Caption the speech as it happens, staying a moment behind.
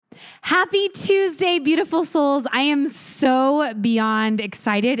Happy Tuesday, beautiful souls. I am so beyond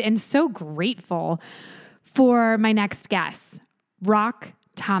excited and so grateful for my next guest, Rock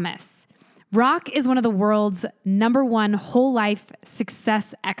Thomas. Rock is one of the world's #1 whole life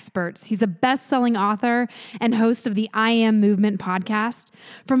success experts. He's a best-selling author and host of the I Am Movement podcast.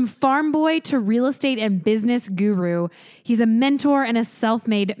 From farm boy to real estate and business guru, he's a mentor and a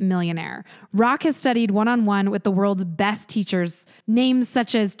self-made millionaire. Rock has studied one-on-one with the world's best teachers, names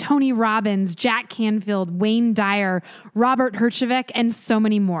such as Tony Robbins, Jack Canfield, Wayne Dyer, Robert Herjavec, and so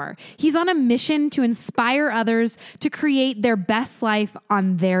many more. He's on a mission to inspire others to create their best life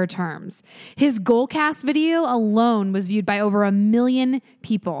on their terms. His Goalcast video alone was viewed by over 1 million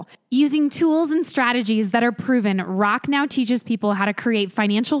people. Using tools and strategies that are proven, Rock now teaches people how to create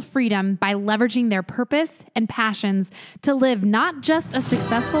financial freedom by leveraging their purpose and passions to live not just a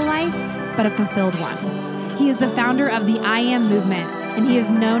successful life, but a fulfilled one. He is the founder of the I Am Movement, and he is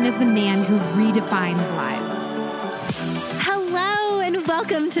known as the man who redefines lives. Hello, and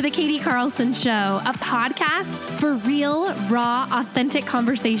welcome to the Katie Carlson Show, a podcast for real, raw, authentic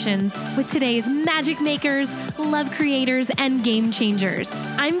conversations with today's magic makers, love creators, and game changers.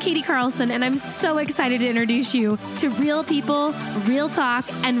 I'm Katie Carlson, and I'm so excited to introduce you to real people, real talk,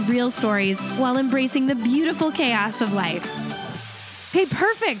 and real stories while embracing the beautiful chaos of life. Hey,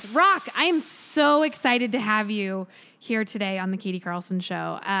 perfect. Rock, I am so excited to have you here today on the Katie Carlson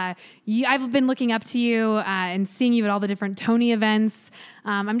Show. I've been looking up to you and seeing you at all the different Tony events.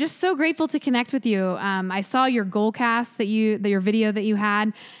 I'm just so grateful to connect with you. I saw your Goalcast your video that you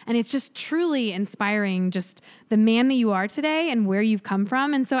had, and it's just truly inspiring, just the man that you are today and where you've come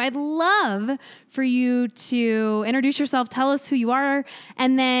from. And so I'd love for you to introduce yourself, tell us who you are,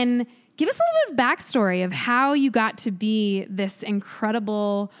 and then give us a little bit of backstory of how you got to be this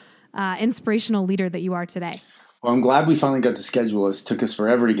incredible, inspirational leader that you are today. Well, I'm glad we finally got to schedule this. It took us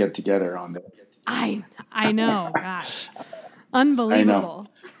forever to get together on this. I know, gosh. Unbelievable. I know.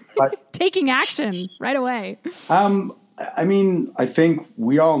 But, taking action right away. I think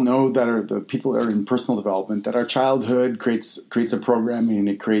we all know that are the people that are in personal development, that our childhood creates a programming, and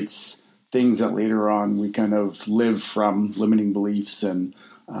it creates things that later on we kind of live from, limiting beliefs and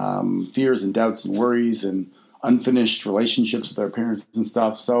fears and doubts and worries and unfinished relationships with our parents and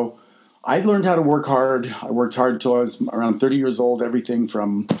stuff. So I learned how to work hard. I worked hard till I was around 30 years old, everything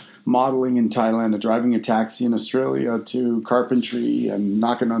from modeling in Thailand to driving a taxi in Australia to carpentry and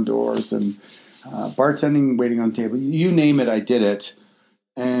knocking on doors and bartending, waiting on table. You name it, I did it.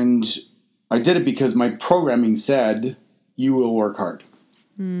 And I did it because my programming said, you will work hard.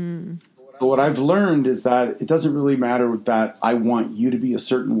 But what I've learned is that it doesn't really matter that I want you to be a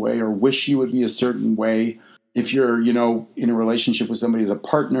certain way or wish you would be a certain way. If you're, in a relationship with somebody as a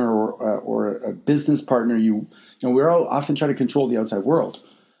partner or a business partner, we're all often trying to control the outside world.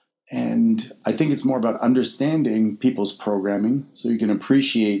 And I think it's more about understanding people's programming so you can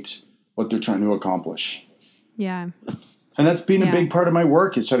appreciate what they're trying to accomplish. Yeah. And that's been a big part of my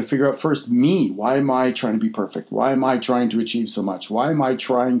work, is try to figure out first me. Why am I trying to be perfect? Why am I trying to achieve so much? Why am I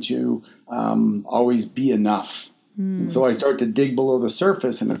trying to always be enough? And so I started to dig below the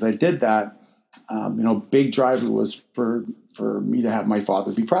surface. And as I did that, big driver was for me to have my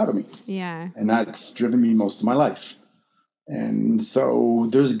father be proud of me. Yeah. And that's driven me most of my life. And so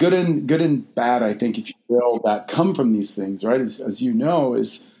there's good and bad, I think, if you will, that come from these things, right? As you know,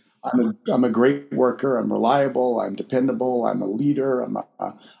 I'm a great worker. I'm reliable. I'm dependable. I'm a leader.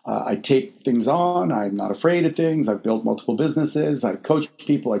 I take things on. I'm not afraid of things. I've built multiple businesses. I coach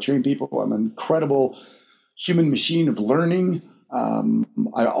people. I train people. I'm an incredible human machine of learning.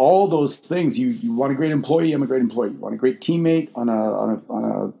 All those things. You want a great employee? I'm a great employee. You want a great teammate on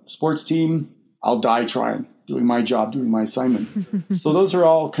a sports team? I'll die trying, doing my job, doing my assignment. So those are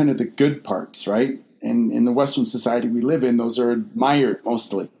all kind of the good parts, right? And in the Western society we live in, those are admired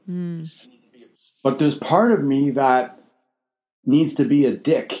mostly. But there's part of me that needs to be a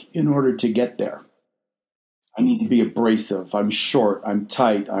dick in order to get there. I need to be abrasive. I'm short. I'm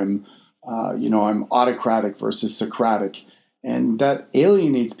tight. I'm autocratic versus Socratic. And that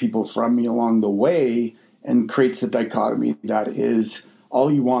alienates people from me along the way and creates a dichotomy that is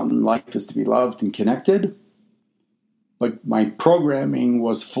all you want in life is to be loved and connected. But my programming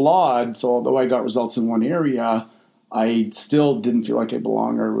was flawed, so although I got results in one area, I still didn't feel like I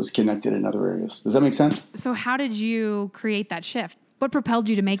belonged or was connected in other areas. Does that make sense? So how did you create that shift? What propelled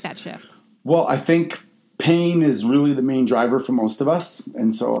you to make that shift? Well, I think pain is really the main driver for most of us.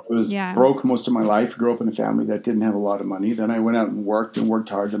 And so I was broke most of my life, grew up in a family that didn't have a lot of money. Then I went out and worked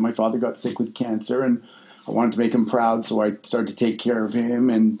hard. Then my father got sick with cancer, and I wanted to make him proud, so I started to take care of him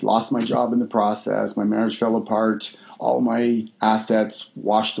and lost my job in the process. My marriage fell apart. All my assets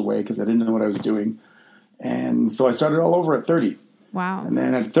washed away because I didn't know what I was doing. And so I started all over at 30. Wow. And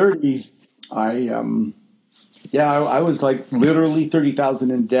then at 30, I was like literally 30,000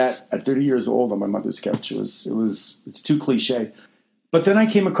 in debt at 30 years old on my mother's couch. It's too cliche. But then I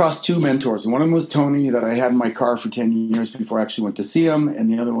came across two mentors. And one of them was Tony, that I had in my car for 10 years before I actually went to see him. And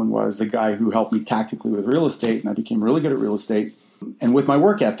the other one was a guy who helped me tactically with real estate. And I became really good at real estate. And with my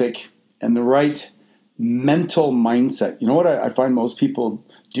work ethic and the right mental mindset. You know what I find most people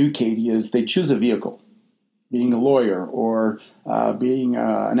do, Katie, is they choose a vehicle. Being a lawyer or being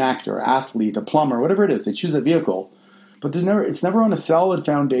an actor, athlete, a plumber, whatever it is. They choose a vehicle. But it's never on a solid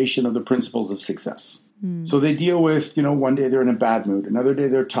foundation of the principles of success. So they deal with, one day they're in a bad mood. Another day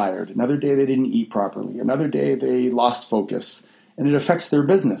they're tired. Another day they didn't eat properly. Another day they lost focus. And it affects their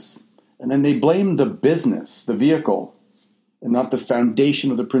business. And then they blame the business, the vehicle, and not the foundation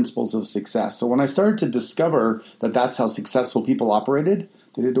of the principles of success. So when I started to discover that that's how successful people operated,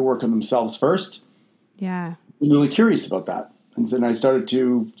 they did the work on themselves first. Yeah. I'm really curious about that. And then I started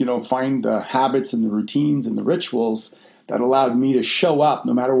to, find the habits and the routines and the rituals that allowed me to show up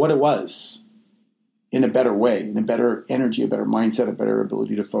no matter what it was, in a better way, in a better energy, a better mindset, a better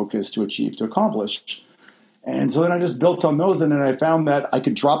ability to focus, to achieve, to accomplish. And so then I just built on those, and then I found that I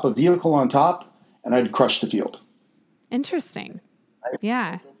could drop a vehicle on top and I'd crush the field. Interesting.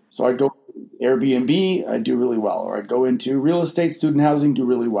 Yeah. So I'd go Airbnb, I'd do really well. Or I'd go into real estate, student housing, do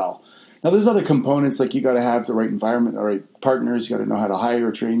really well. Now there's other components, like you got to have the right environment, the right partners, you got to know how to hire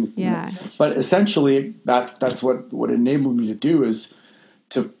or train. Yeah. But essentially that's what enabled me to do is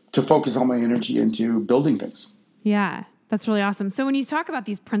to focus all my energy into building things. Yeah, that's really awesome. So when you talk about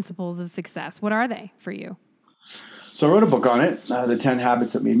these principles of success, what are they for you? So I wrote a book on it, The 10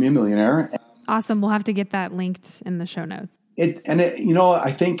 Habits That Made Me a Millionaire. Awesome. We'll have to get that linked in the show notes.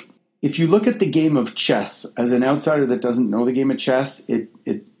 I think if you look at the game of chess as an outsider that doesn't know the game of chess,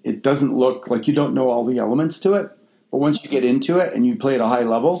 it doesn't look like you don't know all the elements to it. But once you get into it and you play at a high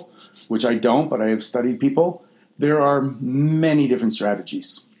level, which I don't, but I have studied people, there are many different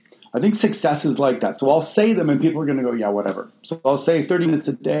strategies. I think success is like that. So I'll say them and people are going to go, yeah, whatever. So I'll say 30 minutes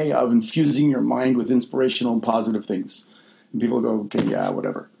a day of infusing your mind with inspirational and positive things. And people go, okay, yeah,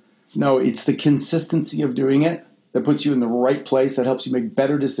 whatever. No, it's the consistency of doing it that puts you in the right place, that helps you make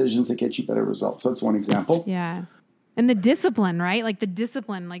better decisions, that get you better results. So that's one example. Yeah. And the discipline, right? Like the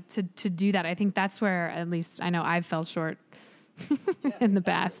discipline, like to do that. I think that's where, at least I know I've fell short in the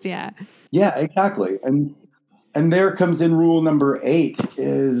past. Yeah. Yeah, exactly. And there comes in rule number 8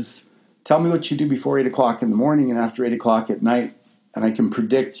 is tell me what you do before 8 o'clock in the morning and after 8 o'clock at night, and I can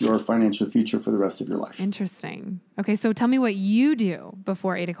predict your financial future for the rest of your life. Interesting. Okay, so tell me what you do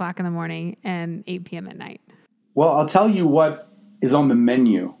before 8 o'clock in the morning and 8 p.m. at night. Well, I'll tell you what is on the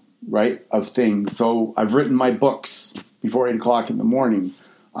menu, right, of things. So I've written my books before 8 o'clock in the morning.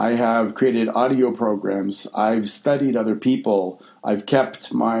 I have created audio programs. I've studied other people. I've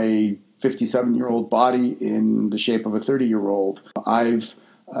kept my 57-year-old body in the shape of a 30-year-old. I've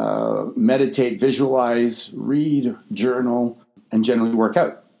meditate, visualize, read, journal, and generally work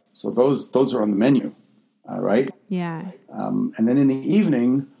out. So those are on the menu, right? Yeah. And then in the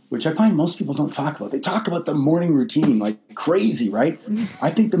evening, which I find most people don't talk about, they talk about the morning routine like crazy, right?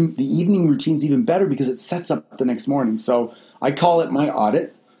 I think the evening routine's even better because it sets up the next morning. So I call it my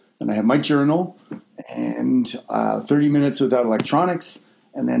audit, and I have my journal and 30 minutes without electronics,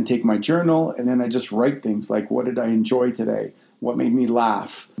 and then take my journal, and then I just write things like, what did I enjoy today? What made me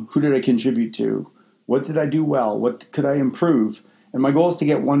laugh? Who did I contribute to? What did I do well? What could I improve? And my goal is to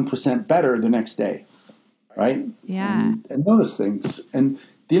get 1% better the next day, right? Yeah. And notice things. And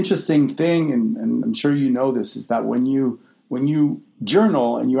the interesting thing, and I'm sure you know this, is that when you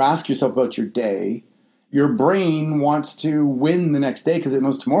journal and you ask yourself about your day, your brain wants to win the next day because it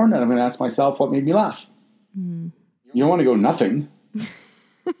knows tomorrow night I'm going to ask myself what made me laugh. You don't want to go nothing.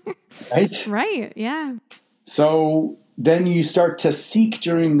 Right? Right. Yeah. So then you start to seek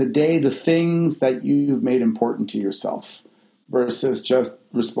during the day the things that you've made important to yourself versus just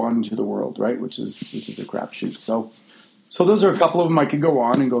responding to the world, right? Which is a crapshoot. So those are a couple of them. I could go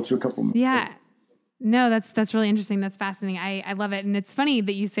on and go through a couple more. Yeah. No, that's really interesting. That's fascinating. I love it. And it's funny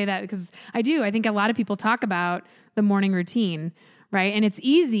that you say that because I think a lot of people talk about the morning routine, right? And it's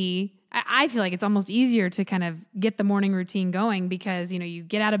easy. I feel like it's almost easier to kind of get the morning routine going because, you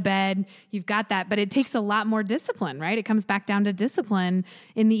get out of bed, you've got that, but it takes a lot more discipline, right? It comes back down to discipline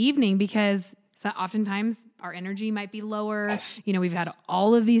in the evening because So oftentimes our energy might be lower. Yes. We've had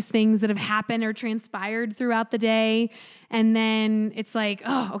all of these things that have happened or transpired throughout the day. And then it's like,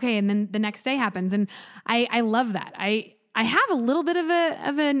 oh, okay. And then the next day happens. And I love that. I have a little bit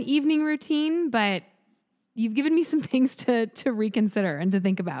of an evening routine, but you've given me some things to reconsider and to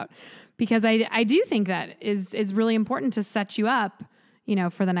think about, because I do think that is really important to set you up,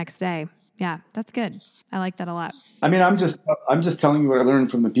 for the next day. Yeah, that's good. I like that a lot. I mean, I'm just telling you what I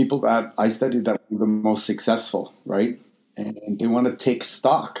learned from the people that I studied that were the most successful, right? And they want to take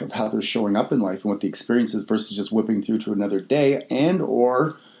stock of how they're showing up in life and what the experience is versus just whipping through to another day. And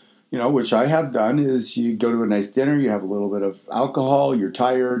or, which I have done, is you go to a nice dinner, you have a little bit of alcohol, you're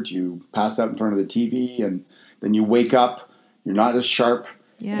tired, you pass out in front of the TV, and then you wake up, you're not as sharp.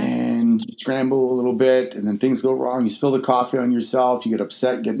 Yeah. And you scramble a little bit, and then things go wrong. You spill the coffee on yourself. You get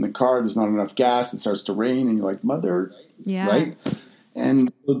upset, get in the car. There's not enough gas. It starts to rain, and you're like, mother, yeah. Right?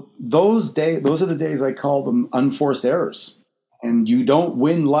 And those are the days I call them unforced errors. And you don't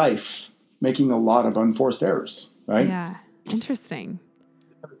win life making a lot of unforced errors, right? Yeah, interesting.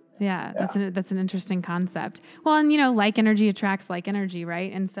 Yeah, that's an interesting concept. Well, and like energy attracts like energy,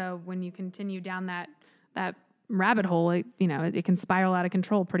 right? And so when you continue down that rabbit hole, it can spiral out of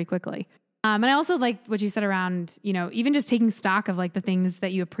control pretty quickly. And I also like what you said around, even just taking stock of like the things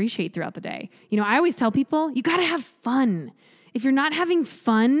that you appreciate throughout the day. I always tell people, you got to have fun. If you're not having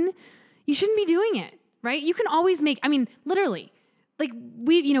fun, you shouldn't be doing it, right? You can always literally, like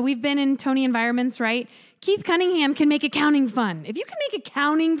we've been in Tony environments, right? Keith Cunningham can make accounting fun. If you can make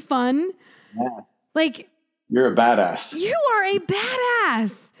accounting fun, like you're a badass. You are a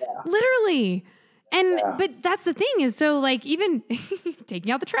badass, literally. And, but that's the thing is, so like even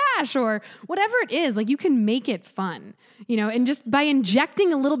taking out the trash or whatever it is, like you can make it fun, and just by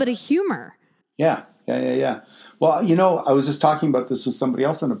injecting a little bit of humor. Yeah. Well, I was just talking about this with somebody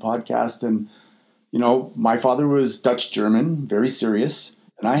else on a podcast, and, my father was Dutch German, very serious.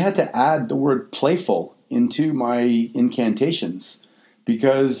 And I had to add the word playful into my incantations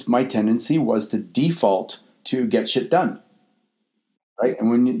because my tendency was to default to get shit done. Right? And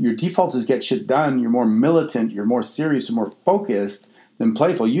when your default is get shit done, you're more militant, you're more serious, you're more focused than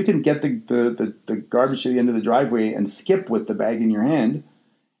playful. You can get the garbage to the end of the driveway and skip with the bag in your hand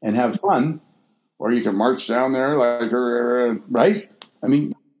and have fun, or you can march down there like, right? I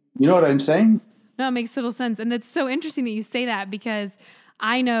mean, you know what I'm saying? No, it makes total sense. And it's so interesting that you say that, because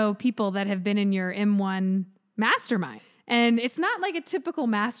I know people that have been in your M1 mastermind. And it's not like a typical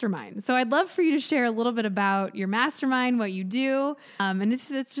mastermind. So I'd love for you to share a little bit about your mastermind, what you do. And it's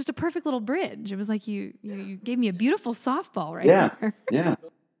just a perfect little bridge. It was like you gave me a beautiful softball right there. Yeah.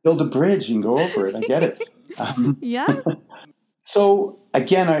 Build a bridge and go over it. I get it. Yeah. So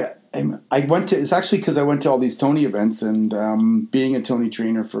again, it's actually because I went to all these Tony events, and being a Tony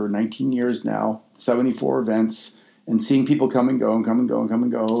trainer for 19 years now, 74 events, and seeing people come and go, or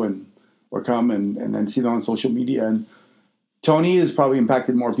come and then see them on social media. And Tony has probably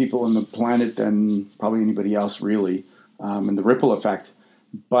impacted more people on the planet than probably anybody else, really, and the ripple effect.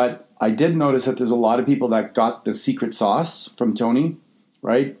 But I did notice that there's a lot of people that got the secret sauce from Tony,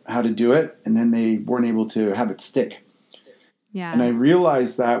 right? How to do it, and then they weren't able to have it stick. Yeah. And I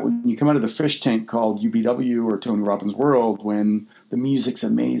realized that when you come out of the fish tank called UBW or Tony Robbins World, when the music's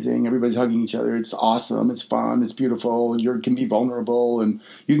amazing, everybody's hugging each other, it's awesome, it's fun, it's beautiful, you can be vulnerable, and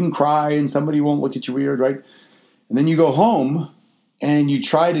you can cry, and somebody won't look at you weird, right? And then you go home and you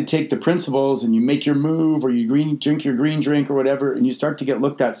try to take the principles and you make your move, or you drink your green drink or whatever, and you start to get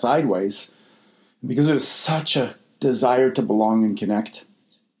looked at sideways because there's such a desire to belong and connect.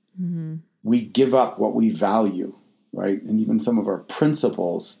 Mm-hmm. We give up what we value, right? And even some of our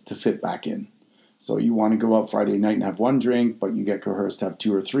principles to fit back in. So you want to go out Friday night and have one drink, but you get coerced to have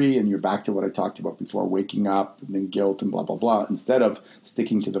two or three, and you're back to what I talked about before, waking up and then guilt and blah, blah, blah, instead of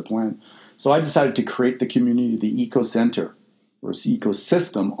sticking to the plan. So I decided to create the community, the Eco Center, or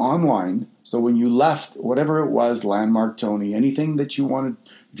ecosystem online. So when you left, whatever it was, Landmark, Tony, anything that you wanted,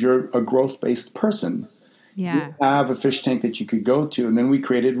 if you're a growth-based person, you have a fish tank that you could go to. And then we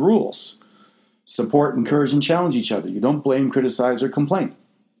created rules. Support, encourage, and challenge each other. You don't blame, criticize, or complain.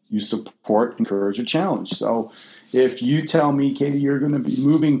 You support, encourage, or challenge. So if you tell me, Katie, you're going to be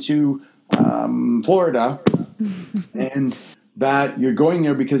moving to Florida and that you're going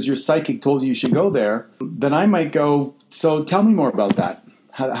there because your psychic told you should go there, then I might go, so tell me more about that.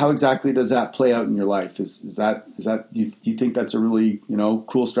 How exactly does that play out in your life? Is that you think that's a really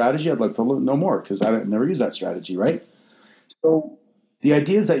cool strategy? I'd like to know more because I never use that strategy, right? So the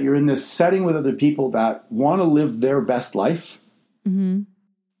idea is that you're in this setting with other people that want to live their best life, mm-hmm.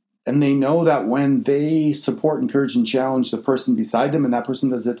 And they know that when they support, encourage, and challenge the person beside them, and that person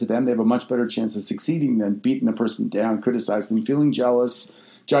does it to them, they have a much better chance of succeeding than beating the person down, criticizing, feeling jealous,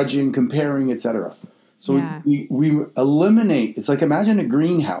 judging, comparing, etc. So we eliminate. It's like, imagine a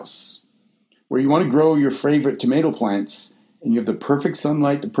greenhouse where you want to grow your favorite tomato plants, and you have the perfect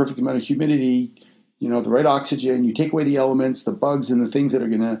sunlight, the perfect amount of humidity, the right oxygen. You take away the elements, the bugs, and the things that are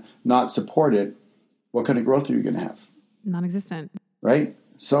going to not support it. What kind of growth are you going to have? Non-existent. Right?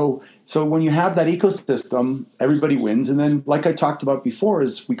 So when you have that ecosystem, everybody wins. And then, like I talked about before,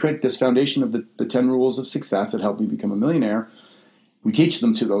 is we create this foundation of the 10 rules of success that help me become a millionaire. We teach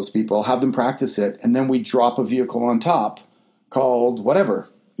them to those people, have them practice it, and then we drop a vehicle on top called whatever,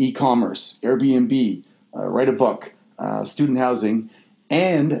 e-commerce, Airbnb, write a book, student housing,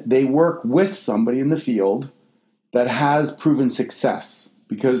 and they work with somebody in the field that has proven success,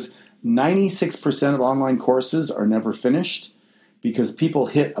 because 96% of online courses are never finished. Because people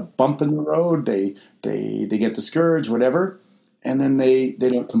hit a bump in the road, they get discouraged, whatever, and then they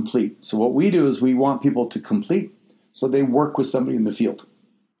don't complete. So what we do is we want people to complete, so they work with somebody in the field.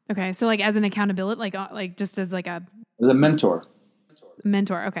 Okay, so like as an accountability, like just as like as a mentor.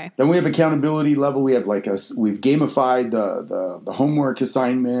 Mentor, okay. Then we have accountability level. We have we've gamified the homework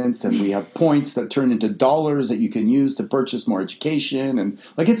assignments, and we have points that turn into dollars that you can use to purchase more education. And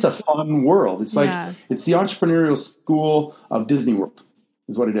it's a fun world. It's it's the entrepreneurial school of Disney World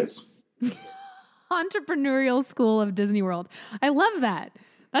is what it is. Entrepreneurial school of Disney World. I love that.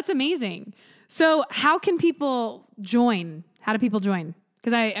 That's amazing. So how can people join? How do people join?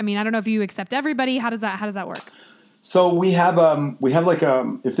 Because I don't know if you accept everybody. How does that work? So we have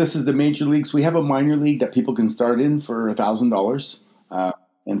if this is the major leagues, we have a minor league that people can start in for $1,000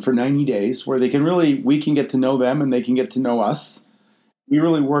 and for 90 days, where we can get to know them and they can get to know us. We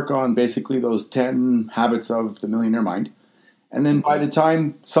really work on basically those 10 habits of the millionaire mind. And then by the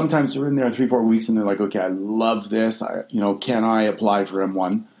time, sometimes they're in there 3-4 weeks and they're like, okay, I love this. Can I apply for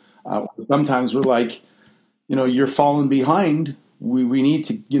M1? Sometimes we're like, you're falling behind. We need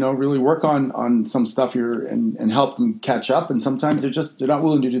to, really work on some stuff here and help them catch up. And sometimes they're not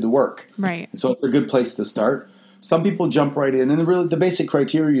willing to do the work. Right. So it's a good place to start. Some people jump right in. And really the basic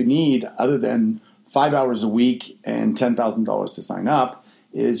criteria you need, other than 5 hours a week and $10,000 to sign up,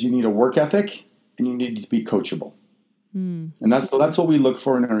 is you need a work ethic and you need to be coachable. And that's what we look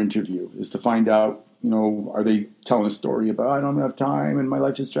for in our interview, is to find out, are they telling a story about, I don't have time and my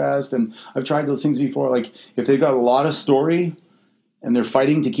life is stressed and I've tried those things before. Like if they've got a lot of story and they're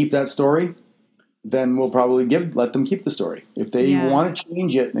fighting to keep that story, then we'll probably let them keep the story. If they want to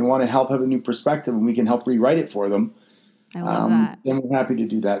change it and they want to help have a new perspective and we can help rewrite it for them, I love that. Then we're happy to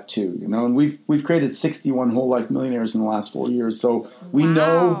do that too. And we've created 61 whole life millionaires in the last 4 years. So we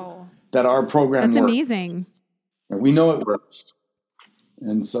know that our program works. That's amazing. We know it works.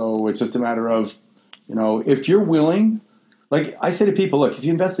 And so it's just a matter of, if you're willing, like I say to people, look, if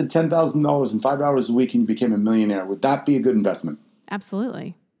you invested $10,000 in 5 hours a week and you became a millionaire, would that be a good investment?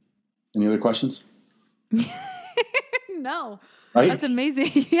 Absolutely. Any other questions? No. Right? That's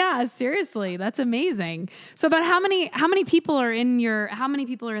amazing. Yeah, seriously. That's amazing. So about how many people are in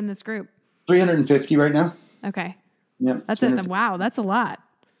this group? 350 right now. Okay. Yeah. That's it. Wow, that's a lot.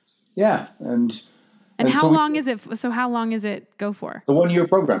 Yeah. And how long is it? So how long is it go for? It's a 1-year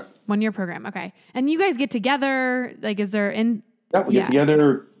program. 1-year program. Okay. And you guys get together, is there Yeah, we get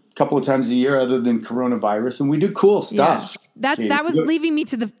together a couple of times a year other than coronavirus, and we do cool stuff. Yeah. That was leaving me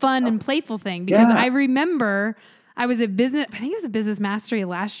to the fun and playful thing, because I remember I think it was a business mastery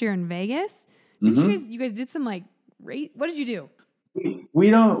last year in Vegas. You guys did some what did you do? We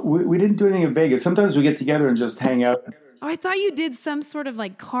didn't do anything in Vegas. Sometimes we get together and just hang out. Oh, I thought you did some sort of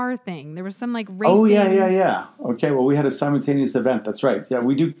car thing. There was some racing. Oh, yeah. Okay, well, we had a simultaneous event. That's right. Yeah,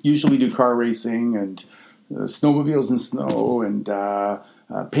 we usually do car racing and snowmobiles in snow and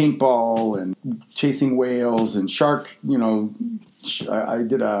paintball and chasing whales and shark, I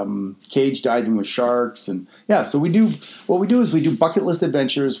did cage diving with sharks. And so we do bucket list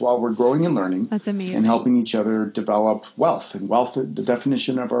adventures while we're growing and learning. That's amazing. And helping each other develop wealth. And wealth, the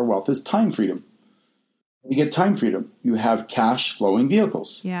definition of our wealth is time freedom. You get time freedom. You have cash flowing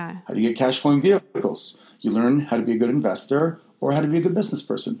vehicles. Yeah. How do you get cash flowing vehicles? You learn how to be a good investor or how to be a good business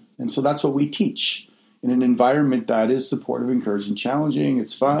person. And so that's what we teach in an environment that is supportive, encouraging, challenging.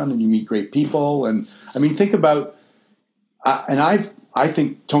 It's fun and you meet great people. And think about, I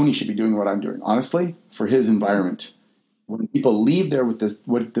think Tony should be doing what I'm doing, honestly, for his environment. When people leave there with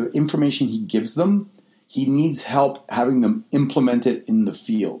the information he gives them, he needs help having them implement it in the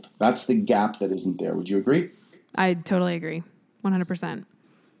field. That's the gap that isn't there. Would you agree? I totally agree. 100%.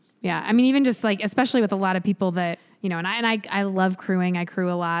 Yeah. Even just especially with a lot of people that, I love crewing. I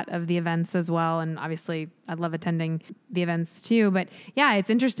crew a lot of the events as well. And obviously I love attending the events too, but yeah, it's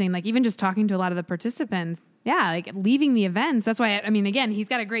interesting. Like even just talking to a lot of the participants, like leaving the events. That's why, again, he's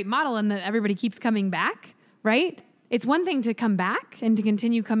got a great model and that everybody keeps coming back, right? It's one thing to come back and to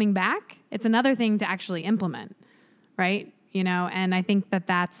continue coming back. It's another thing to actually implement, right? And I think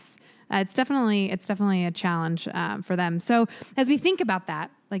that's it's definitely a challenge for them. So as we think about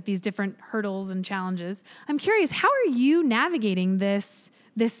that, like these different hurdles and challenges, I'm curious, how are you navigating this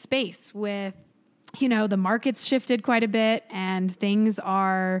space with, the market's shifted quite a bit and things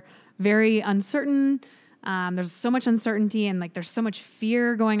are very uncertain. There's so much uncertainty and like there's so much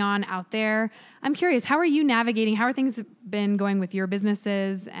fear going on out there. I'm curious, how are you navigating? How are things been going with your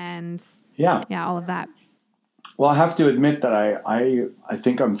businesses and all of that? Well, I have to admit that I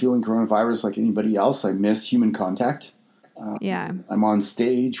think I'm feeling coronavirus like anybody else. I miss human contact. I'm on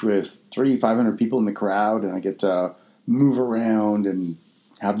stage with 500 people in the crowd, and I get to move around and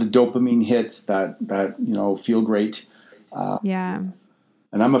have the dopamine hits that feel great.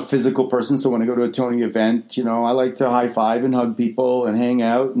 And I'm a physical person, so when I go to a Tony event, I like to high five and hug people and hang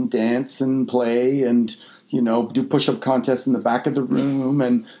out and dance and play and do push-up contests in the back of the room.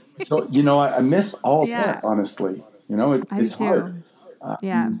 And so, I miss all of that, honestly. It's hard.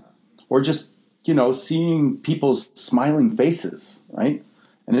 Or just, seeing people's smiling faces, right?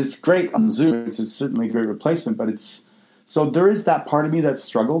 And it's great on Zoom. It's certainly a great replacement, but so there is that part of me that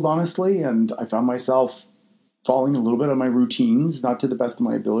struggled, honestly. And I found myself falling a little bit on my routines, not to the best of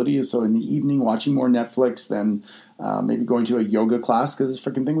my ability. So in the evening, watching more Netflix than maybe going to a yoga class because this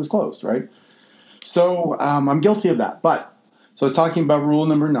freaking thing was closed, right? So I'm guilty of that. But so I was talking about rule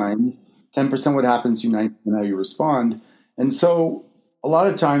number 9, 10% what happens to you, 90% how you respond. And so a lot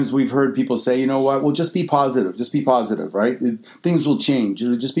of times we've heard people say, you know what, well, just be positive, right? Things will change.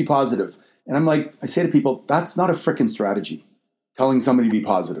 It'll just be positive. And I'm like, I say to people, that's not a freaking strategy, telling somebody to be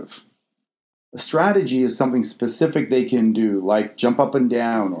positive. A strategy is something specific they can do, like jump up and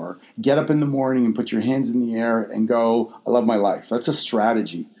down or get up in the morning and put your hands in the air and go, I love my life. That's a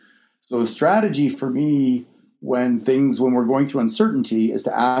strategy. So a strategy for me when we're going through uncertainty is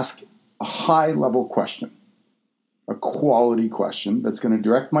to ask a high-level question, a quality question that's going to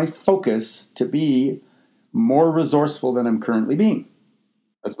direct my focus to be more resourceful than I'm currently being.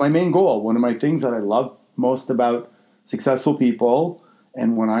 That's my main goal. One of my things that I love most about successful people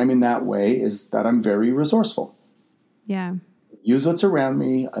and when I'm in that way is that I'm very resourceful. Yeah. Use what's around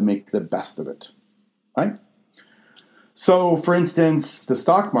me. I make the best of it. Right? So, for instance, the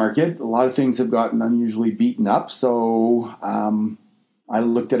stock market, a lot of things have gotten unusually beaten up. So I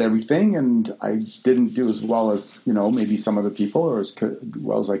looked at everything and I didn't do as well as, maybe some other people or as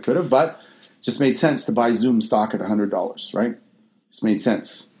well as I could have, but it just made sense to buy Zoom stock at $100, right? Just made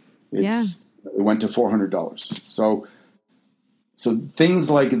sense. It went to $400. So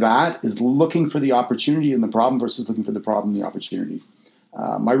things like that is looking for the opportunity in the problem versus looking for the problem in the opportunity.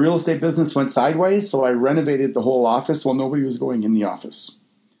 My real estate business went sideways, so I renovated the whole office while nobody was going in the office.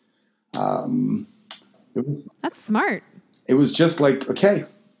 That's smart. It was just like, okay,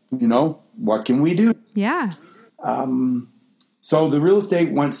 what can we do? Yeah. So the real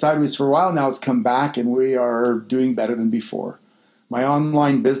estate went sideways for a while. Now it's come back, and we are doing better than before. My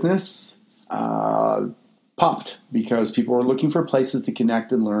online business popped because people were looking for places to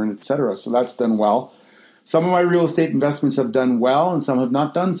connect and learn, etc. So that's done well. Some of my real estate investments have done well, and some have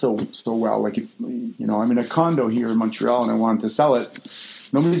not done so well. Like if I'm in a condo here in Montreal and I wanted to sell it,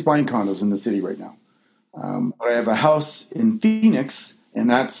 nobody's buying condos in the city right now. But I have a house in Phoenix, and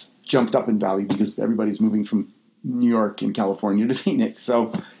that's jumped up in value because everybody's moving from New York and California to Phoenix.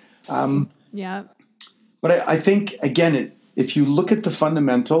 So, yeah. But I think again, if you look at the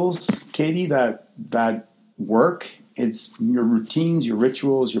fundamentals, Katie, that work. It's your routines, your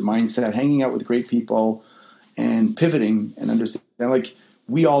rituals, your mindset, hanging out with great people, and pivoting and understanding. Like,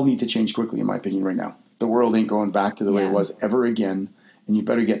 we all need to change quickly, in my opinion, right now. The world ain't going back to the way it was ever again, and you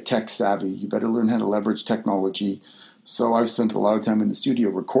better get tech savvy. You better learn how to leverage technology. So I've spent a lot of time in the studio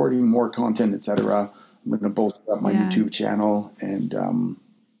recording more content, etc. I'm going to bolster up my YouTube channel, and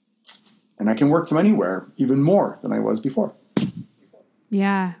I can work from anywhere even more than I was before.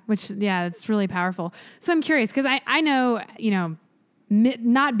 Yeah, it's really powerful. So I'm curious because I know,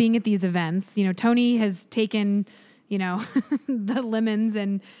 not being at these events, Tony has taken, the lemons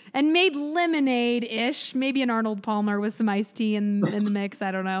and made lemonade-ish, maybe an Arnold Palmer with some iced tea in the mix.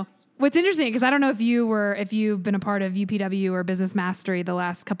 I don't know. What's interesting, because I don't know if you've been a part of UPW or Business Mastery, the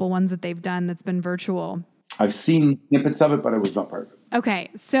last couple ones that they've done that's been virtual. I've seen snippets of it, but I was not part of it. Okay,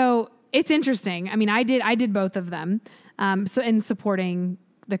 so it's interesting. I mean, I did both of them. So in supporting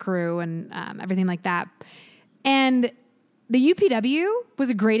the crew and everything like that. And the UPW was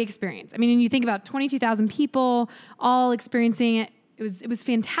a great experience. I mean, you think about 22,000 people all experiencing it. It was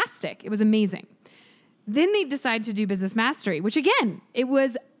fantastic. It was amazing. Then they decided to do Business Mastery, which again, it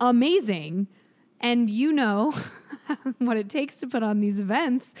was amazing. And you know what it takes to put on these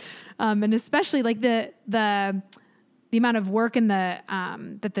events. And especially like the amount of work and that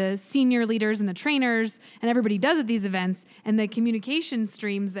the senior leaders and the trainers and everybody does at these events, and the communication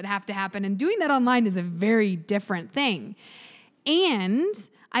streams that have to happen. And doing that online is a very different thing. And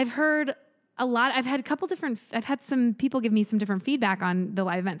I've heard I've had some people give me some different feedback on the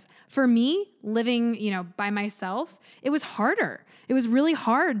live events. For me, living, by myself, it was harder. It was really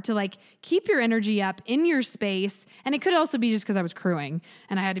hard to like keep your energy up in your space. And it could also be just because I was crewing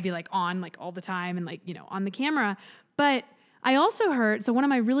and I had to be like on like all the time and like, on the camera. But I also heard, so one of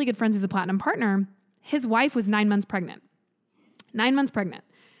my really good friends who's a platinum partner, his wife was 9 months pregnant. 9 months pregnant.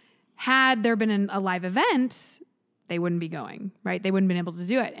 Had there been a live event, they wouldn't be going, right? They wouldn't have been able to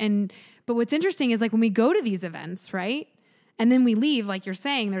do it. But what's interesting is like when we go to these events, right? And then we leave, like you're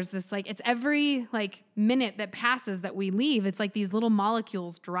saying, there's this like, it's every like minute that passes that we leave, it's like these little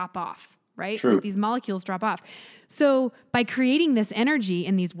molecules drop off, right? True. Like these molecules drop off. So by creating this energy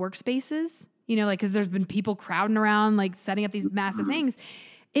in these workspaces, like, cause there's been people crowding around, like setting up these massive things.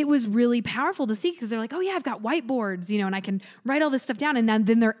 It was really powerful to see because they're like, oh yeah, I've got whiteboards, and I can write all this stuff down, and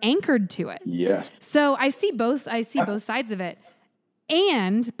then they're anchored to it. Yes. So I see both sides of it.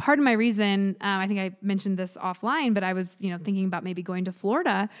 And part of my reason, I think I mentioned this offline, but I was, thinking about maybe going to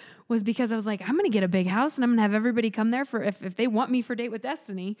Florida was because I was like, I'm going to get a big house and I'm going to have everybody come there for, if they want me for Date with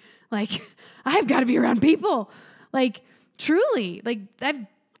Destiny, like I've got to be around people. Like truly, like I've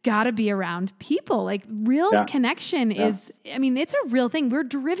got to be around people. Like real connection is, it's a real thing. We're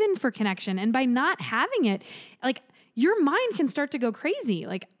driven for connection. And by not having it, like your mind can start to go crazy.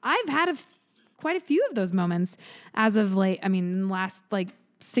 Like I've had quite a few of those moments as of late. In the last like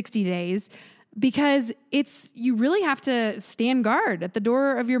 60 days, because you really have to stand guard at the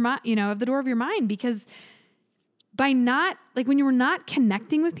door of your mind, of the door of your mind, because by not like when you're not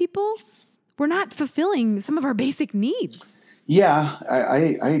connecting with people, we're not fulfilling some of our basic needs. Yeah,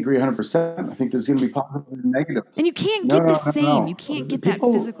 I agree 100%. I think there's going to be positive and negative. And you can't get the same. No. You can't get that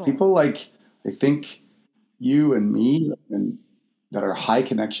physical. People like, I think you and me and that are high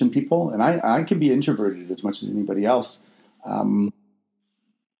connection people, and I can be introverted as much as anybody else. I'm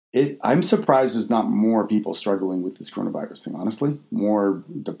surprised there's not more people struggling with this coronavirus thing, honestly. More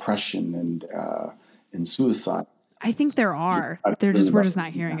depression and suicide. I think there are. We're just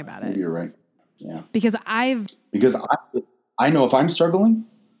not hearing about it. Maybe you're right. Yeah. Because I know if I'm struggling.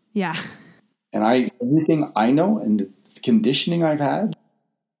 Yeah. And everything I know and the conditioning I've had,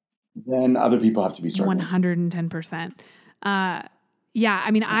 then other people have to be struggling. 110%.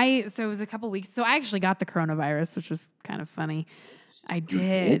 Yeah. So it was a couple weeks. So I actually got the coronavirus, which was kind of funny. I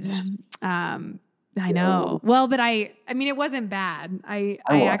did. I know. Well, but it wasn't bad. I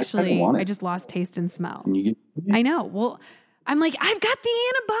just lost taste and smell. I know. Well, I'm like, I've got the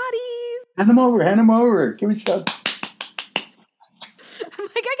antibodies. Hand them over. Give me some. I'm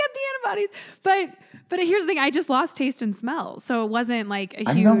like, I got the antibodies. But here's the thing. I just lost taste and smell. So it wasn't like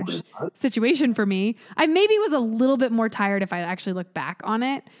a huge situation for me. I maybe was a little bit more tired if I actually look back on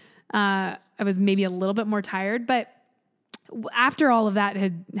it. I was maybe a little bit more tired. But after all of that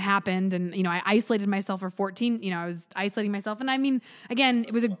had happened and, I isolated myself for 14, I was isolating myself. And again,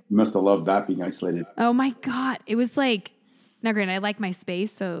 it was you must have loved that being isolated. Oh my God. It was like, now granted, I like my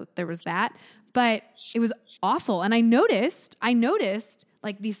space. So there was that. But it was awful. And I noticed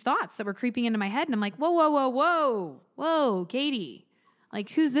like these thoughts that were creeping into my head. And I'm like, whoa, Katie.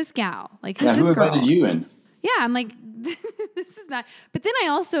 Like, who's this gal? Like, who's this girl? Who invited you in? Yeah, I'm like, this is not. But then I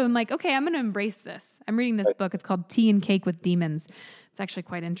also am like, okay, I'm going to embrace this. I'm reading this book. It's called Tea and Cake with Demons. It's actually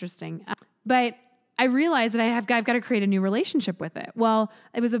quite interesting. But I realized that I've got to create a new relationship with it. Well,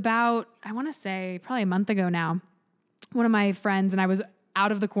 it was about, I want to say probably a month ago now, one of my friends, and I was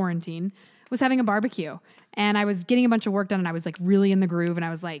out of the quarantine, was having a barbecue, and I was getting a bunch of work done, and I was like really in the groove, and I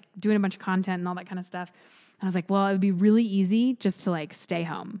was like doing a bunch of content and all that kind of stuff. And I was like, well, it would be really easy just to like stay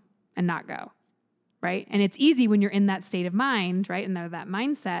home and not go. Right. And it's easy when you're in that state of mind, right? And that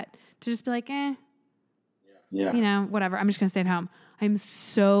mindset to just be like, whatever. I'm just going to stay at home. I'm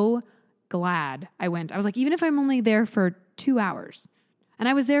so glad I went. I was like, even if I'm only there for 2 hours, and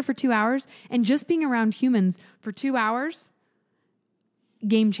I was there for 2 hours, and just being around humans for 2 hours,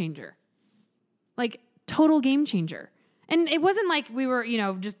 game changer. Like total game changer. And it wasn't like we were, it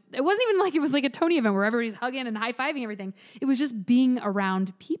wasn't even like it was like a Tony event where everybody's hugging and high-fiving everything. It was just being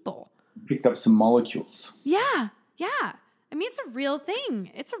around people. Picked up some molecules. Yeah. Yeah. It's a real thing.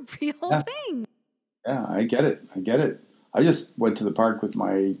 It's a real thing. Yeah, I get it. I get it. I just went to the park with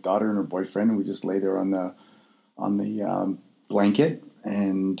my daughter and her boyfriend, and we just lay there on the blanket,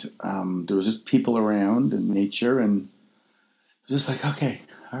 and there was just people around and nature, and it was just like, okay,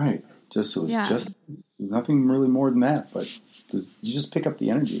 all right. Just Yeah. There's nothing really more than that, but you just pick up the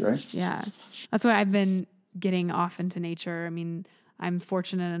energy, right? Yeah. That's why I've been getting off into nature. I mean, I'm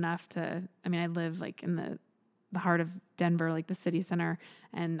fortunate enough I live like in the heart of Denver, like the city center,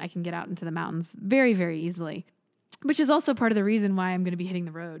 and I can get out into the mountains very, very easily, which is also part of the reason why I'm going to be hitting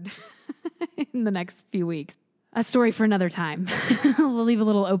the road in the next few weeks. A story for another time. We'll leave a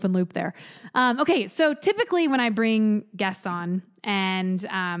little open loop there. Okay, so typically when I bring guests on and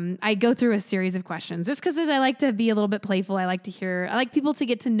I go through a series of questions, just because I like to be a little bit playful. I like people to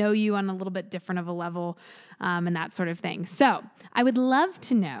get to know you on a little bit different of a level and that sort of thing. So I would love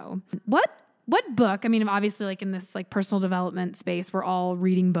to know what book, I mean, obviously like in this like personal development space, we're all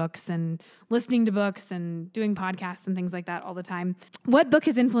reading books and listening to books and doing podcasts and things like that all the time. What book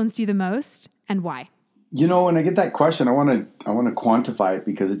has influenced you the most and why? When I get that question, I want to quantify it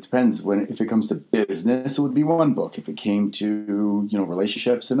because it depends. If it comes to business, it would be one book. If it came to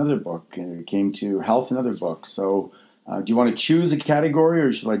relationships, another book. If it came to health, another book. So, do you want to choose a category,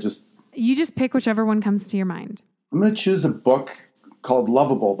 or should I just? You just pick whichever one comes to your mind. I'm going to choose a book called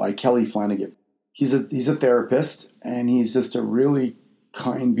Lovable by Kelly Flanagan. He's a therapist, and he's just a really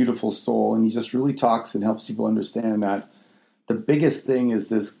kind, beautiful soul, and he just really talks and helps people understand that. The biggest thing is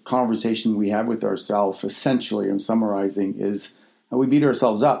this conversation we have with ourselves, essentially, I'm summarizing, is how we beat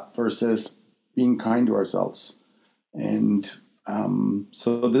ourselves up versus being kind to ourselves. And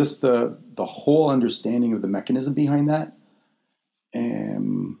so the whole understanding of the mechanism behind that,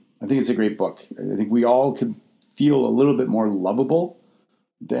 I think it's a great book. I think we all could feel a little bit more lovable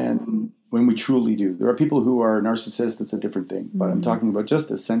than when we truly do. There are people who are narcissists, that's a different thing. But I'm talking about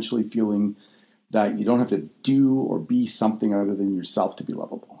just essentially feeling that you don't have to do or be something other than yourself to be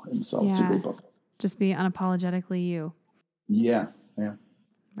lovable. And so It's a great book. Just be unapologetically you. Yeah, yeah.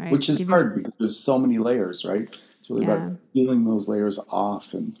 Right. Which is hard because there's so many layers, right? It's really about peeling those layers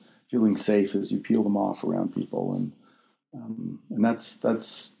off and feeling safe as you peel them off around people. And that's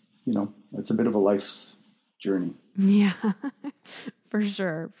a bit of a life's journey. Yeah, for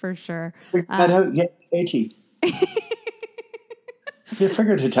sure, for sure. That out yet, Katie? You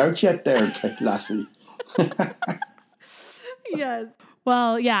figured it out yet there, lassie? Yes.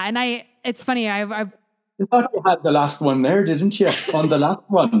 Well, yeah, and it's funny. You thought you had the last one there, didn't you? On the last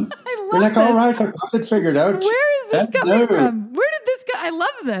one. You're like, this. all right, I got it figured out. Where is this coming from? Where did this go? I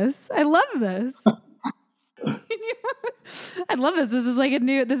love this. I love this. I love this. This is like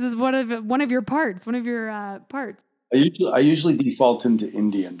this is one of your parts, one of your parts. I usually default into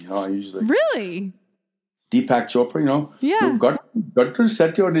Indian, Really? Deepak Chopra, Yeah. You've got to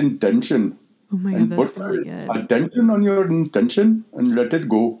set your intention. Oh my God, that's really good. Attention on your intention and let it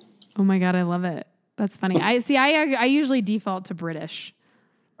go. Oh my God, I love it. That's funny. I usually default to British.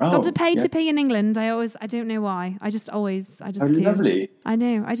 Oh, got to pay to pay in England. I don't know why. I just do. Lovely. I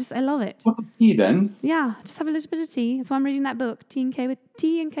know. I love it. What's tea then? Yeah, just have a little bit of tea. That's why I'm reading that book, Tea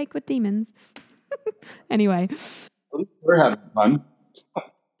and Cake with Demons. Anyway. We're having fun.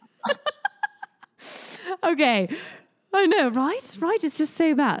 Okay. I know, right? Right. It's just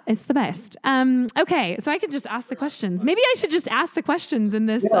so bad. It's the best. Okay. So I could just ask the questions. Maybe I should just ask the questions in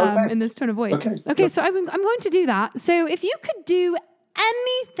this in this tone of voice. Okay. So I'm going to do that. So if you could do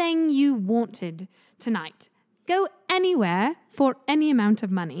anything you wanted tonight, go anywhere for any amount of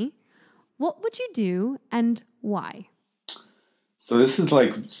money, what would you do and why? So this is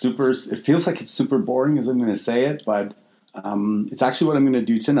like it feels like it's super boring as I'm going to say it, but it's actually what I'm going to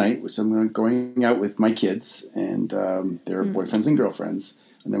do tonight, which I'm going out with my kids and their boyfriends and girlfriends.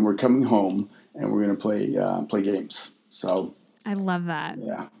 And then we're coming home and we're going to play games. So I love that.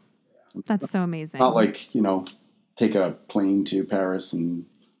 Yeah. That's so amazing. Not like, take a plane to Paris and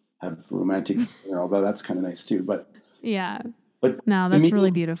have romantic, although that's kind of nice too. But yeah, but no, that's really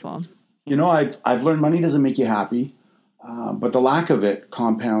beautiful. I've learned money doesn't make you happy, but the lack of it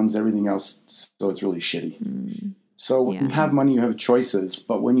compounds everything else. So it's really shitty. So when you have money, you have choices.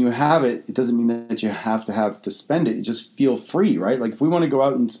 But when you have it, it doesn't mean that you have to spend it. You just feel free, right? Like if we want to go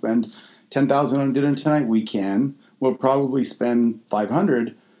out and spend $10,000 on dinner tonight, we can. We'll probably spend $500,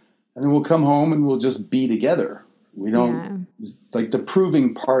 and then we'll come home and we'll just be together. We don't like the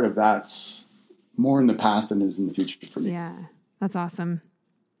proving part of that's more in the past than is in the future for me. Yeah, that's awesome.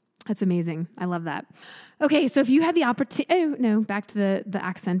 That's amazing. I love that. Okay, so if you had the opportunity, back to the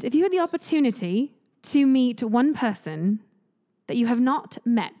accent. If you had the opportunity to meet one person that you have not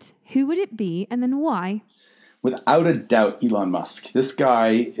met, who would it be and then why? Without a doubt, Elon Musk. This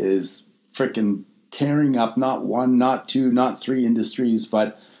guy is freaking tearing up not one, not two, not three industries,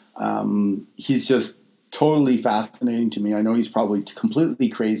 but he's just totally fascinating to me. I know he's probably completely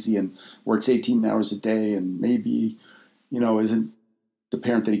crazy and works 18 hours a day and maybe, isn't the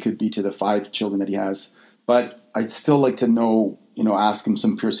parent that he could be to the 5 children that he has. But I'd still like to know, ask him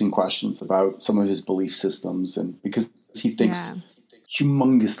some piercing questions about some of his belief systems, and because he thinks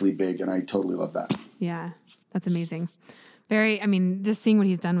humongously big, and I totally love that. Yeah, that's amazing. Just seeing what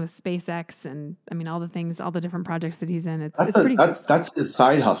he's done with SpaceX and all the things, all the different projects that he's in, it's pretty cool. That's his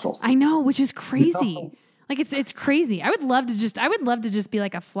side hustle. I know, which is crazy. Like it's crazy. I would love to just be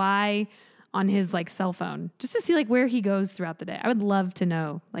like a fly on his like cell phone, just to see like where he goes throughout the day. I would love to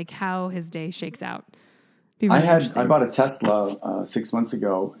know like how his day shakes out. Really I bought a Tesla 6 months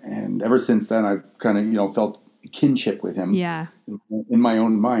ago, and ever since then I've kind of felt kinship with him. Yeah. In my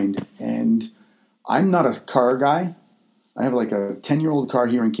own mind, and I'm not a car guy. I have like a 10-year-old car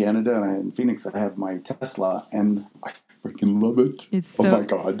here in Canada, and in Phoenix I have my Tesla, and I freaking love it. Oh my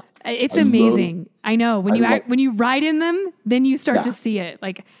God. It's amazing. I know. When you ride in them, then you start to see it.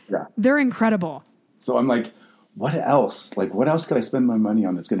 Like, they're incredible. So I'm like, what else? Like, what else could I spend my money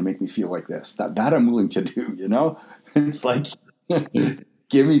on that's going to make me feel like this? That I'm willing to do, It's like,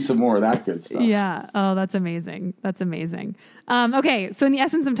 give me some more of that good stuff. Yeah. Oh, that's amazing. That's amazing. Okay. So in the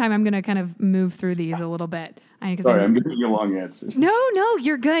essence of time, I'm going to kind of move through these a little bit. Sorry, I'm giving you long answers. No,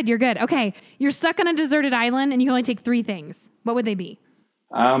 you're good. You're good. Okay. You're stuck on a deserted island and you can only take 3 things. What would they be?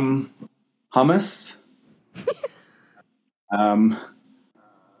 Hummus. I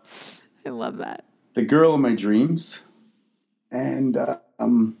love that. The girl of my dreams, and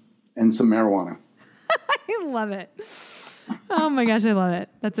some marijuana. I love it. Oh my gosh, I love it.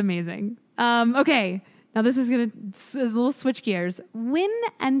 That's amazing. Okay, now this is a little switch gears. When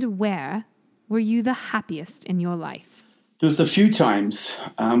and where were you the happiest in your life? There's a few times.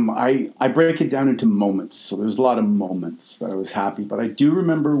 I break it down into moments. So there's a lot of moments that I was happy, but I do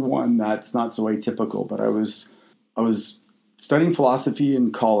remember one that's not so atypical. But I was studying philosophy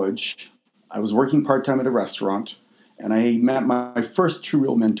in college. I was working part-time at a restaurant, and I met my first true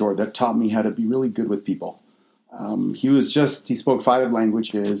real mentor that taught me how to be really good with people. He spoke 5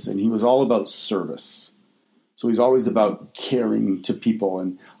 languages, and he was all about service. So he's always about caring to people.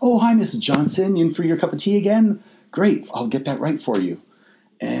 And, oh, hi, Mrs. Johnson, in for your cup of tea again? Great, I'll get that right for you.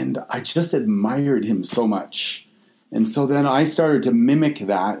 And I just admired him so much. And so then I started to mimic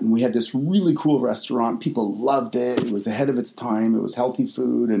that, and we had this really cool restaurant. People loved it. It was ahead of its time. It was healthy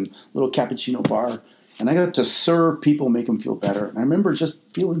food and little cappuccino bar. And I got to serve people, make them feel better. And I remember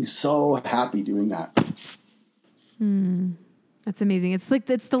just feeling so happy doing that. That's amazing. It's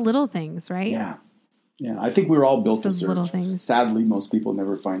the little things, right? Yeah. Yeah, I think we're all built to serve. Little things. Sadly, most people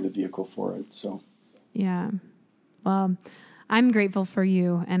never find the vehicle for it. So, yeah. Well, I'm grateful for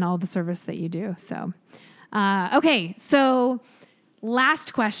you and all the service that you do. So, okay. So,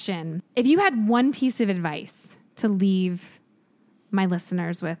 last question. If you had one piece of advice to leave my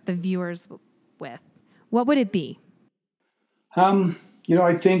listeners with, the viewers with, what would it be?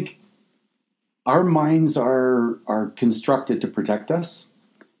 I think our minds are constructed to protect us.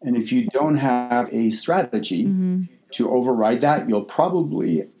 And if you don't have a strategy to override that, you'll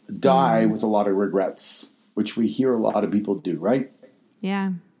probably die with a lot of regrets, which we hear a lot of people do, right?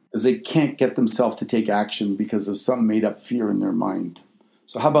 Yeah. Because they can't get themselves to take action because of some made-up fear in their mind.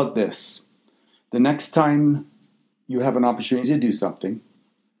 So how about this? The next time you have an opportunity to do something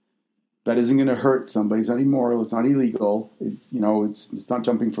that isn't going to hurt somebody, it's not immoral, it's not illegal, it's not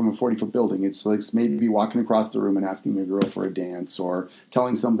jumping from a 40-foot building. It's like maybe walking across the room and asking a girl for a dance, or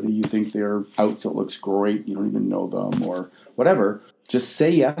telling somebody you think their outfit looks great, you don't even know them, or whatever. Just say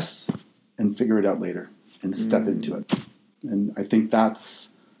yes and figure it out later and step into it. And I think I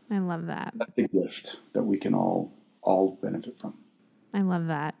love that. That's a gift that we can all benefit from. I love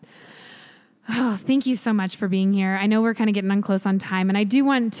that. Oh, thank you so much for being here. I know we're kind of getting on close on time, and I do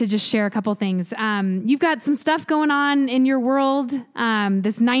want to just share a couple things. You've got some stuff going on in your world,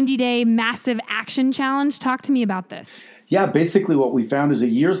 this 90-day massive action challenge. Talk to me about this. Yeah, basically what we found is a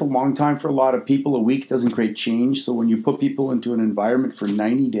year's a long time for a lot of people. A week doesn't create change. So when you put people into an environment for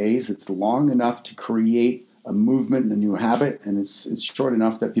 90 days, it's long enough to create a movement and a new habit, and it's short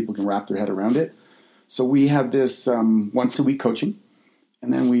enough that people can wrap their head around it. So we have this once-a-week coaching.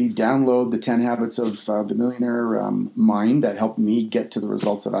 And then we download the 10 habits of the Millionaire mind that helped me get to the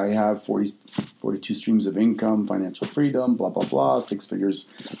results that I have: 42 streams of income, financial freedom, blah, blah, blah, 6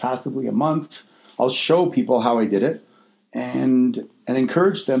 figures passively a month. I'll show people how I did it and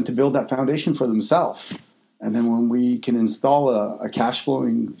encourage them to build that foundation for themselves. And then when we can install a cash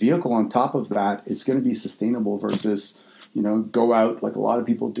flowing vehicle on top of that, it's going to be sustainable versus go out like a lot of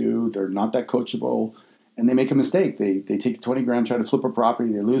people do. They're not that coachable, and they make a mistake. They take 20 grand, try to flip a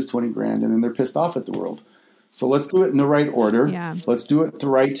property, they lose 20 grand, and then they're pissed off at the world. So let's do it in the right order. Yeah. Let's do it with the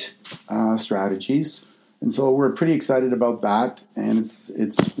right strategies. And so we're pretty excited about that, and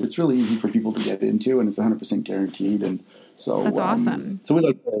it's really easy for people to get into, and it's 100% guaranteed. And so that's awesome. So we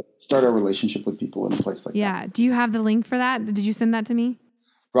like to start our relationship with people in a place like that. Yeah. Do you have the link for that? Did you send that to me?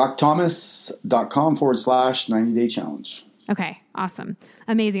 rockthomas.com/90-day challenge. Okay. Awesome.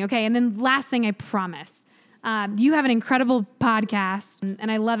 Amazing. Okay. And then last thing, I promise. You have an incredible podcast,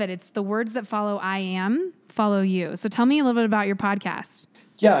 and I love it. It's The Words That Follow I Am, Follow You. So tell me a little bit about your podcast.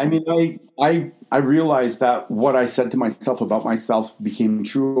 Yeah, I mean, I realized that what I said to myself about myself became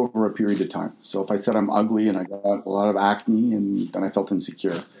true over a period of time. So if I said I'm ugly and I got a lot of acne, and then I felt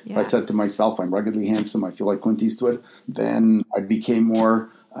insecure. Yeah. If I said to myself I'm ruggedly handsome, I feel like Clint Eastwood, then I became more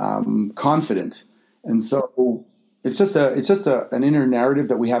confident. And so it's just an inner narrative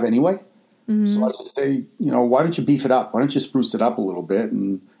that we have anyway. Mm-hmm. So I just say, why don't you beef it up? Why don't you spruce it up a little bit?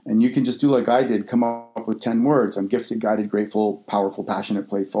 And you can just do like I did, come up with 10 words. I'm gifted, guided, grateful, powerful, passionate,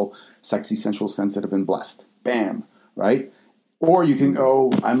 playful, sexy, sensual, sensitive, and blessed. Bam, right? Or you can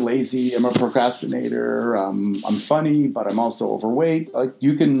go, I'm lazy, I'm a procrastinator, I'm funny, but I'm also overweight. Like,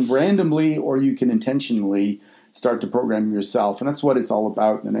 you can randomly or you can intentionally start to program yourself. And that's what it's all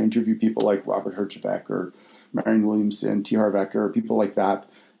about. And I interview people like Robert Herjavec or Marianne Williamson, T. Harv Eker, or people like that.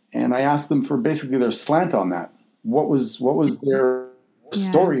 And I asked them for basically their slant on that. What was their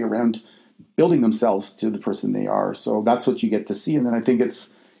story around building themselves to the person they are? So that's what you get to see. And then I think it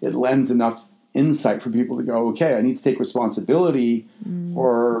lends enough insight for people to go, okay, I need to take responsibility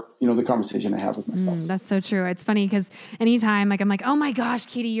for, the conversation I have with myself. That's so true. It's funny because anytime I'm like, oh my gosh,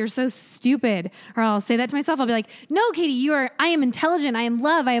 Katie, you're so stupid. Or I'll say that to myself. I'll be like, no, Katie, I am intelligent. I am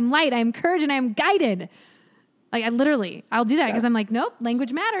love. I am light. I am courage. And I am guided. Like I'll do that because I'm like, nope,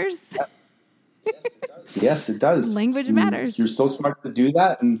 language matters. Yes, it does. Language matters. You're so smart to do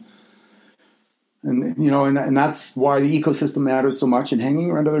that. And that's why the ecosystem matters so much, and hanging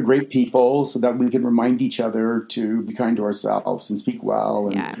around other great people so that we can remind each other to be kind to ourselves and speak well.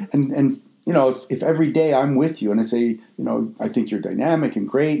 And if every day I'm with you and I say, I think you're dynamic and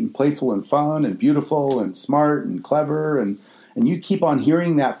great and playful and fun and beautiful and smart and clever, and you keep on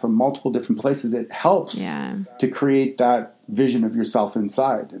hearing that from multiple different places, it helps to create that vision of yourself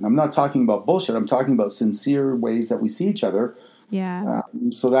inside. And I'm not talking about bullshit. I'm talking about sincere ways that we see each other. Yeah.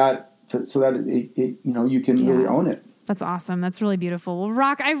 So that you can really own it. That's awesome. That's really beautiful. Well,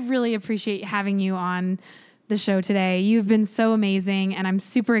 Rock, I really appreciate having you on the show today. You've been so amazing, and I'm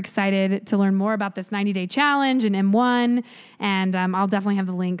super excited to learn more about this 90-day challenge and M1, and I'll definitely have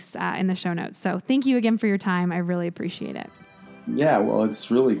the links in the show notes. So thank you again for your time. I really appreciate it. Yeah, well, it's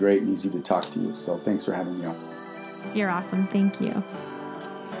really great and easy to talk to you. So thanks for having me on. You're awesome. Thank you.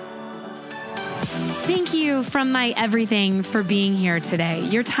 Thank you from my everything for being here today.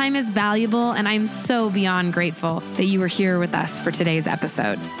 Your time is valuable, and I'm so beyond grateful that you were here with us for today's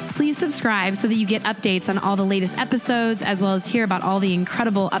episode. Please subscribe so that you get updates on all the latest episodes, as well as hear about all the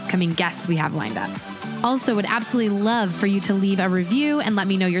incredible upcoming guests we have lined up. Also, would absolutely love for you to leave a review and let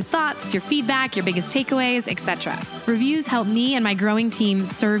me know your thoughts, your feedback, your biggest takeaways, etc. Reviews help me and my growing team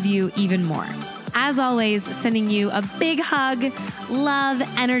serve you even more. As always, sending you a big hug, love,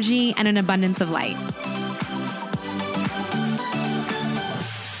 energy, and an abundance of light.